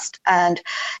must. And,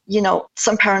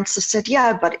 some parents have said,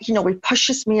 but, he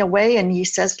pushes me away, and he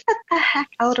says, get the heck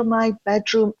out of my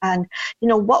bedroom. And,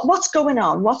 what's going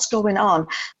on? What's going on?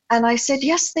 And I said,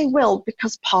 yes, they will,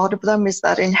 because part of them is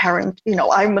that inherent,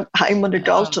 I'm an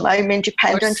adult and I'm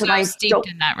independent. We're so and steeped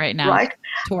in that right now. Right.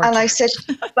 Torture. And I said,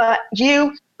 but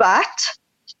you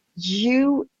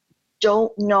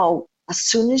don't know, as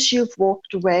soon as you've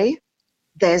walked away,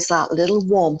 there's that little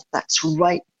warmth that's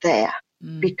right there,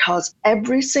 because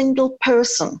every single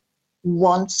person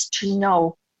wants to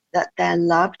know that they're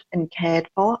loved and cared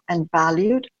for and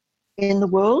valued in the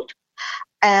world.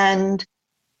 And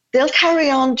they'll carry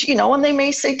on, and they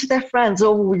may say to their friends,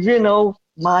 oh,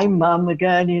 my mum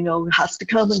again, has to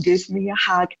come and give me a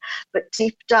hug. But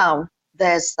deep down,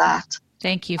 there's that.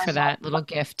 Thank you for that little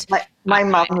gift. My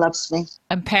mom loves me.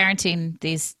 I'm parenting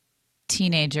these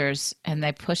teenagers, and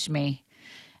they push me.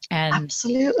 And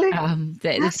absolutely.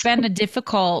 It's been a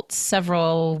difficult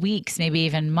several weeks, maybe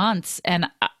even months. And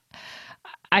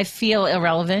I feel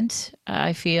irrelevant.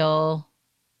 I feel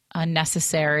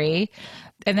unnecessary.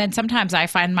 And then sometimes I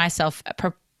find myself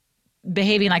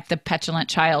behaving like the petulant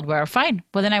child, where, fine,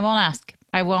 well, then I won't ask.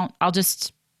 I'll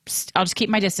just keep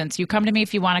my distance. You come to me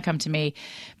if you want to come to me,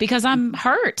 because I'm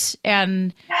hurt.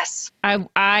 And yes,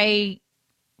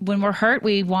 when we're hurt,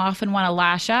 we often want to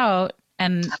lash out.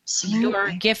 And absolutely.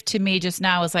 Your gift to me just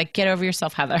now is like, get over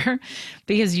yourself, Heather,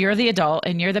 because you're the adult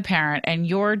and you're the parent, and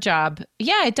your job,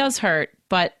 it does hurt,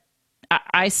 but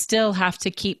I still have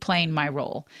to keep playing my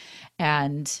role.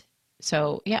 And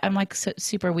so, yeah, I'm like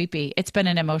super weepy. It's been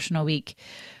an emotional week.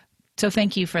 So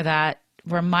thank you for that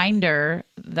reminder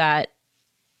that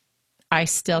I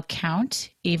still count,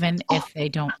 even if they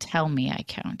don't tell me I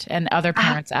count, and other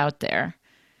parents out there.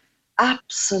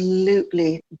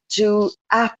 Absolutely.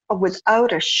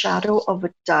 Without a shadow of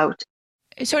a doubt.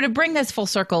 So to bring this full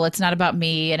circle, it's not about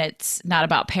me and it's not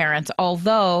about parents,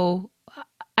 although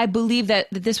I believe that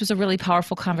this was a really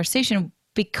powerful conversation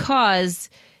because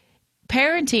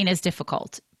parenting is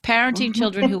difficult. Parenting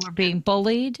children who are being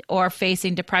bullied or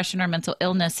facing depression or mental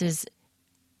illness is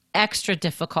extra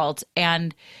difficult.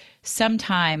 And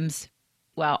sometimes,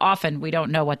 well, often we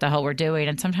don't know what the hell we're doing.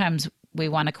 And sometimes we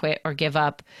want to quit or give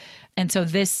up. And so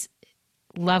this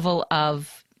level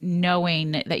of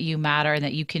knowing that you matter and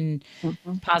that you can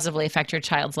positively affect your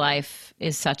child's life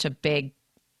is such a big,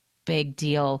 big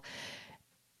deal.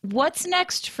 What's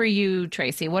next for you,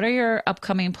 Tracy? What are your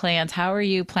upcoming plans? How are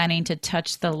you planning to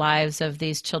touch the lives of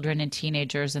these children and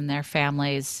teenagers and their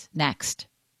families next?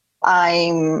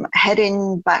 I'm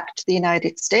heading back to the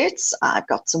United States. I've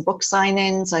got some book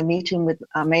signings. I'm meeting with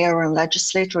a mayor and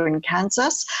legislator in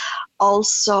Kansas.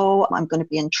 Also, I'm going to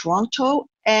be in Toronto.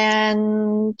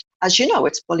 And as you know,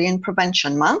 it's Bullying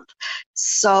Prevention Month.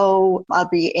 So I'll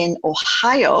be in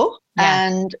Ohio. Yeah.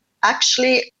 And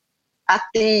actually,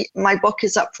 my book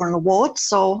is up for an award.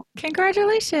 So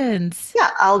congratulations.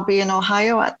 Yeah, I'll be in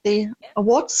Ohio at the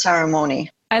awards ceremony.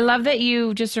 I love that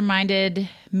you just reminded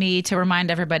me to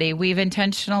remind everybody we've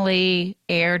intentionally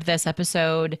aired this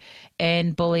episode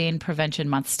in Bullying Prevention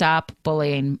Month, Stop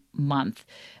Bullying Month.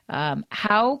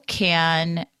 How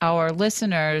can our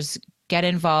listeners get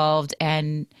involved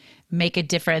and make a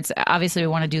difference? Obviously, we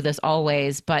want to do this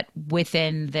always, but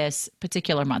within this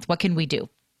particular month, what can we do?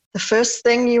 The first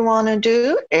thing you want to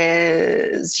do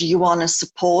is you want to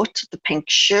support the Pink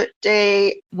Shirt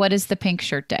Day. What is the Pink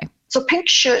Shirt Day? So Pink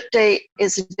Shirt Day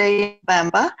is a day in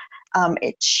November.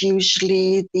 It's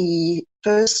usually the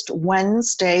first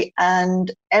Wednesday, and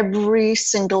every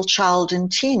single child and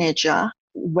teenager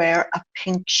wear a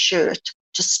pink shirt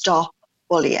to stop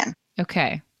bullying.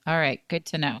 Okay. All right. Good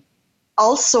to know.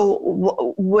 Also,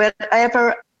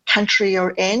 whatever country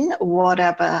you're in,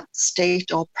 whatever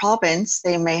state or province,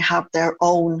 they may have their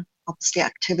own obviously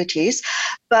activities.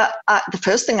 But the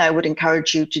first thing I would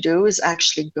encourage you to do is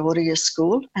actually go to your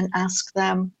school and ask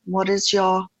them, what is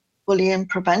your bullying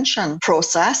prevention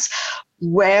process?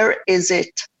 Where is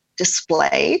it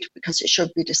displayed? Because it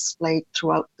should be displayed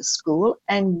throughout the school.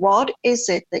 And what is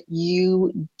it that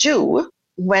you do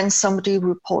when somebody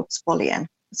reports bullying?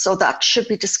 So that should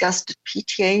be discussed at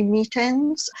PTA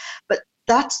meetings. But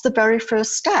that's the very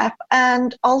first step.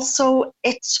 And also,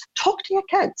 it's talk to your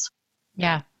kids.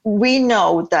 Yeah. We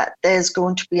know that there's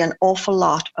going to be an awful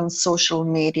lot on social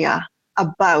media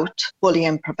about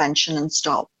bullying prevention and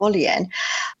stop bullying.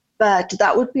 But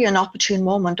that would be an opportune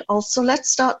moment. Also, let's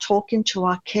start talking to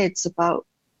our kids about,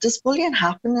 does bullying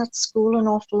happen at school an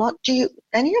awful lot? Do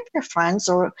any of your friends,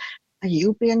 or are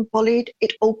you being bullied?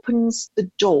 It opens the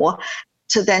door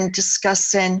to then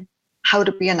discussing how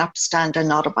to be an upstander,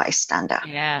 not a bystander.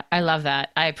 Yeah, I love that.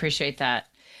 I appreciate that.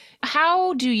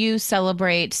 How do you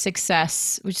celebrate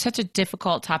success, which is such a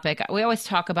difficult topic? We always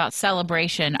talk about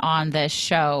celebration on this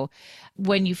show.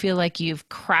 When you feel like you've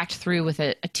cracked through with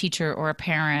a teacher or a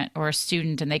parent or a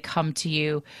student and they come to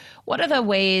you, what are the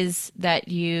ways that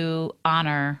you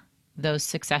honor those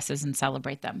successes and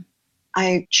celebrate them?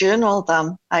 I journal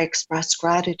them. I express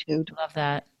gratitude. Love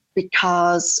that.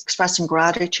 Because expressing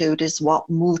gratitude is what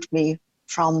moved me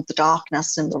from the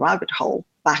darkness in the rabbit hole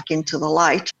back into the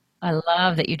light. I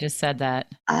love that you just said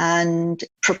that. And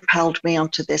propelled me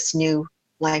onto this new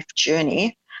life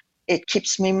journey. It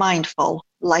keeps me mindful.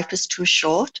 Life is too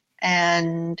short,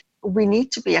 and we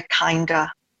need to be a kinder,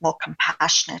 more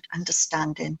compassionate,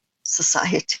 understanding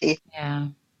society. Yeah.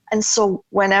 And so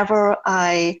whenever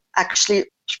I actually,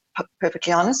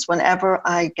 perfectly honest, whenever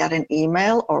I get an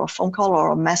email or a phone call or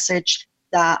a message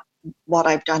that what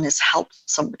I've done is help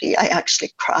somebody, I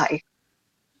actually cry.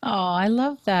 Oh, I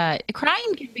love that.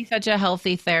 Crying can be such a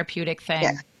healthy therapeutic thing.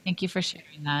 Yeah. Thank you for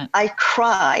sharing that. I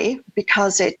cry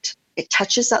because it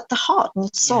touches at the heart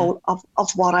and soul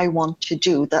of what I want to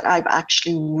do, that I've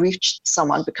actually reached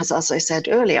someone. Because as I said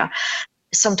earlier,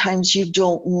 sometimes you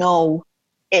don't know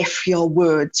if your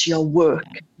words, your work,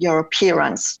 your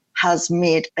appearance has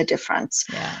made a difference.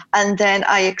 Yeah. And then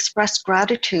I express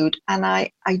gratitude, and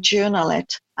I journal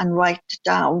it and write it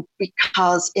down,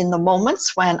 because in the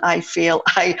moments when I feel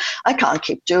I can't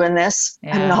keep doing this,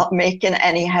 I'm not making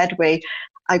any headway,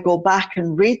 I go back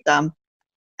and read them,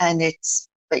 and it's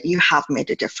that you have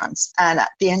made a difference. And at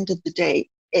the end of the day,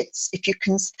 it's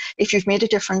if you've made a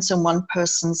difference in one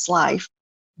person's life,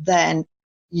 then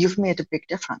you've made a big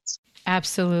difference.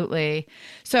 Absolutely.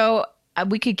 So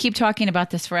we could keep talking about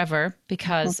this forever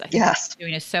because I think what you're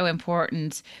doing is so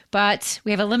important, but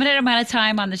we have a limited amount of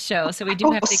time on the show. So we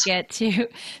do have to get to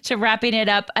wrapping it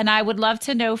up. And I would love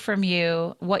to know from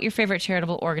you what your favorite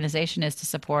charitable organization is to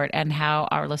support and how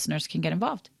our listeners can get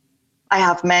involved. I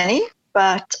have many,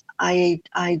 but I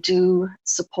do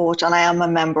support, and I am a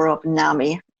member of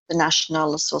NAMI, the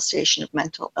National Association of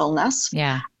Mental Illness.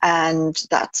 Yeah. And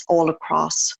that's all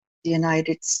across the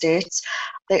United States.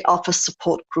 They offer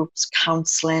support groups,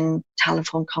 counseling,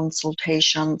 telephone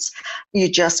consultations. You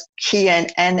just key in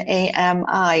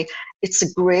NAMI. It's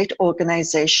a great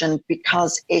organization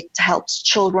because it helps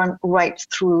children right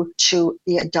through to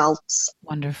the adults.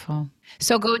 Wonderful.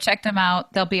 So go check them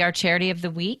out. They'll be our charity of the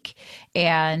week.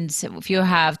 And if you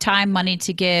have time, money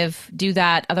to give, do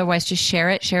that. Otherwise, just share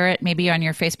it maybe on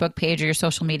your Facebook page or your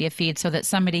social media feed so that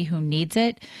somebody who needs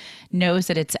it knows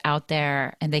that it's out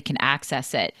there and they can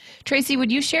access it. Tracy,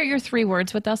 would you share your 3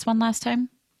 words with us one last time?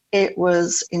 It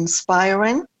was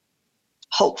inspiring,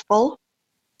 hopeful,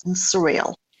 and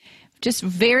surreal. Just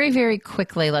very, very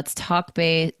quickly, let's touch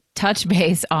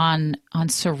base on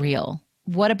surreal.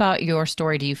 What about your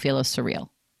story do you feel is surreal?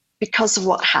 Because of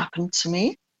what happened to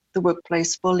me, the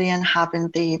workplace bullying, having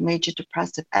the major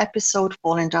depressive episode,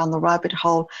 falling down the rabbit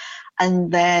hole,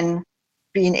 and then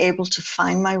being able to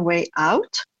find my way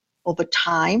out over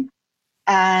time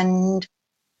and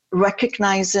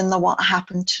recognizing that what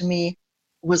happened to me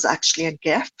was actually a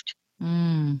gift.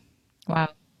 Wow.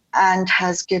 And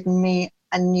has given me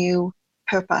a new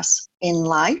purpose in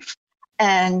life.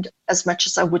 And as much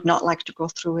as I would not like to go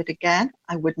through it again,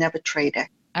 I would never trade it.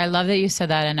 I love that you said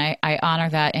that, and I honor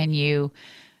that in you.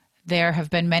 There have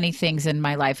been many things in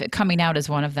my life. Coming out is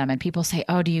one of them. And people say,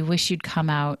 oh, do you wish you'd come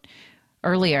out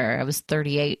earlier? I was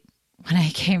 38 when I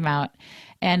came out.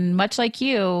 And much like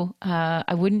you,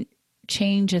 I wouldn't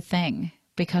change a thing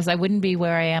because I wouldn't be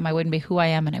where I am. I wouldn't be who I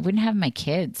am, and I wouldn't have my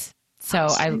kids. So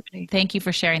Absolutely. I thank you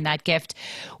for sharing that gift.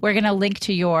 We're going to link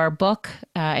to your book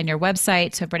and your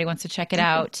website so everybody wants to check it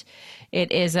out.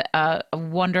 It is a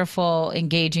wonderful,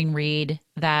 engaging read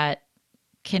that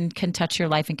can touch your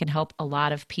life and can help a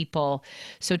lot of people.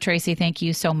 So Tracy, thank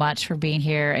you so much for being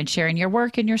here and sharing your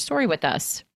work and your story with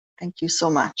us. Thank you so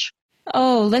much.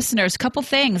 Oh, listeners, a couple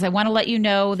things. I want to let you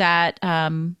know that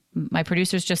my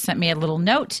producers just sent me a little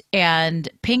note, and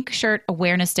Pink Shirt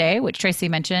Awareness Day, which Tracy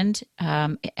mentioned,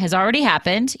 has already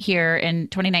happened here in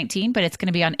 2019, but it's going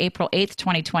to be on April 8th,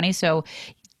 2020. So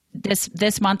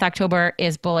this month, October,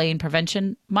 is Bullying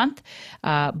Prevention Month,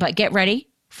 but get ready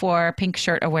for Pink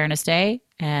Shirt Awareness Day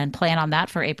and plan on that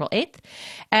for April 8th.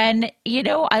 And, you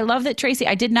know, I love that Tracy,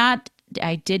 I did not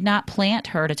plant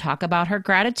her to talk about her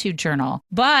gratitude journal,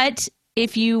 but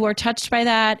if you were touched by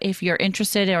that, if you're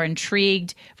interested or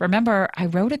intrigued, remember, I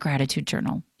wrote a gratitude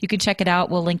journal. You can check it out.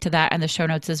 We'll link to that in the show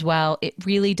notes as well. It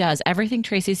really does. Everything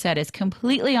Tracy said is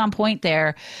completely on point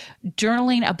there.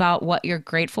 Journaling about what you're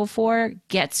grateful for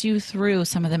gets you through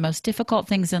some of the most difficult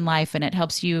things in life, and it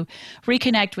helps you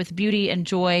reconnect with beauty and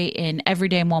joy in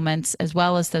everyday moments as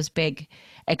well as those big,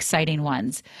 exciting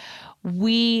ones.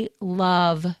 We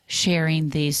love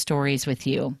sharing these stories with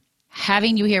you.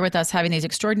 Having you here with us, having these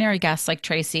extraordinary guests like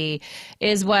Tracy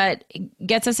is what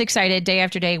gets us excited day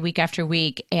after day, week after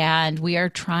week. And we are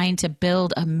trying to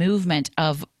build a movement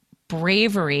of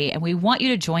bravery, and we want you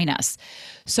to join us.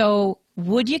 So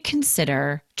would you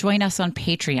consider join us on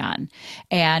Patreon?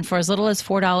 And for as little as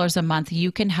 $4 a month,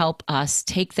 you can help us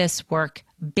take this work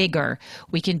bigger.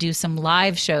 We can do some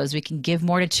live shows. We can give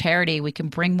more to charity. We can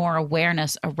bring more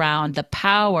awareness around the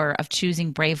power of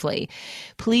choosing bravely.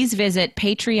 Please visit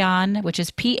Patreon, which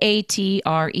is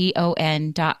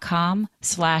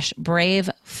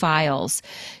patreon.com/bravefiles.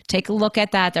 Take a look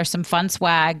at that. There's some fun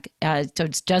swag. So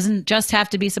it doesn't just have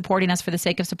to be supporting us for the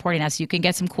sake of supporting us. You can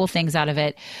get some cool things out of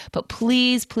it. But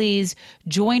please, please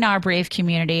join our Brave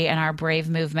community and our Brave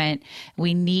movement.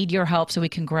 We need your help so we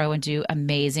can grow and do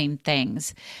amazing things.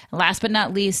 Last but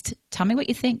not least, tell me what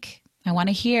you think. I want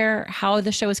to hear how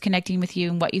the show is connecting with you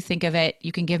and what you think of it.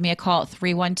 You can give me a call at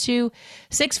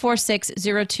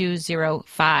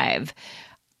 312-646-0205.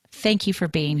 Thank you for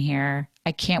being here.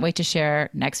 I can't wait to share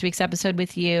next week's episode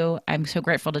with you. I'm so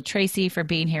grateful to Tracy for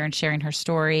being here and sharing her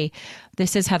story.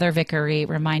 This is Heather Vickery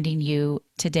reminding you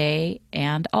today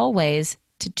and always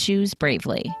to choose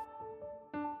bravely.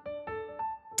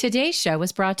 Today's show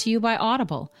is brought to you by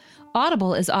Audible.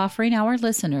 Audible is offering our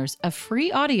listeners a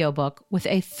free audiobook with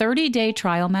a 30-day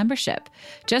trial membership.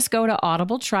 Just go to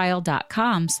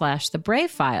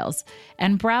audibletrial.com/thebravefiles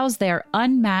and browse their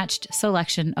unmatched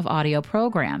selection of audio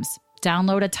programs.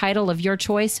 Download a title of your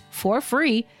choice for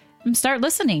free and start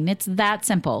listening. It's that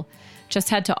simple. Just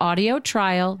head to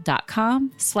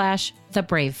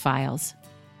audiotrial.com/thebravefiles.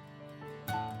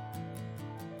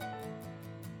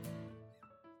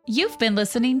 You've been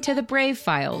listening to The Brave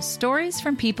Files, stories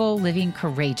from people living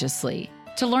courageously.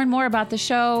 To learn more about the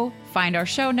show, find our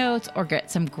show notes, or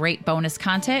get some great bonus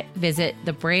content, visit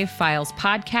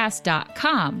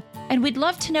thebravefilespodcast.com. And we'd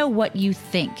love to know what you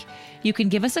think. You can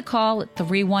give us a call at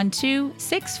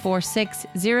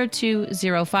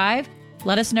 312-646-0205.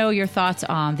 Let us know your thoughts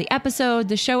on the episode,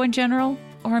 the show in general,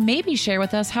 or maybe share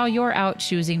with us how you're out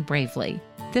choosing bravely.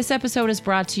 This episode is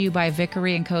brought to you by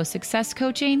Vickery & Co. Success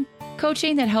Coaching,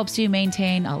 coaching that helps you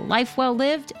maintain a life well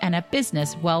lived and a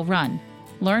business well run.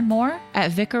 Learn more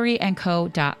at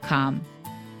vickeryandco.com.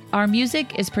 Our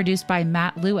music is produced by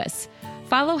Matt Lewis.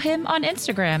 Follow him on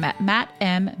Instagram at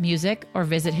mattmmusic or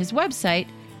visit his website,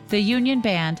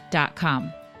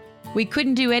 theunionband.com. We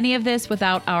couldn't do any of this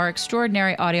without our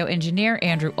extraordinary audio engineer,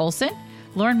 Andrew Olson.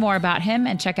 Learn more about him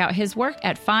and check out his work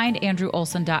at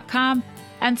findandrewolson.com.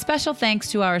 And special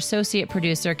thanks to our associate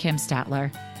producer, Kim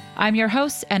Statler. I'm your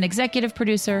host and executive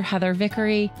producer, Heather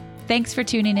Vickery. Thanks for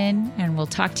tuning in, and we'll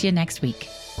talk to you next week.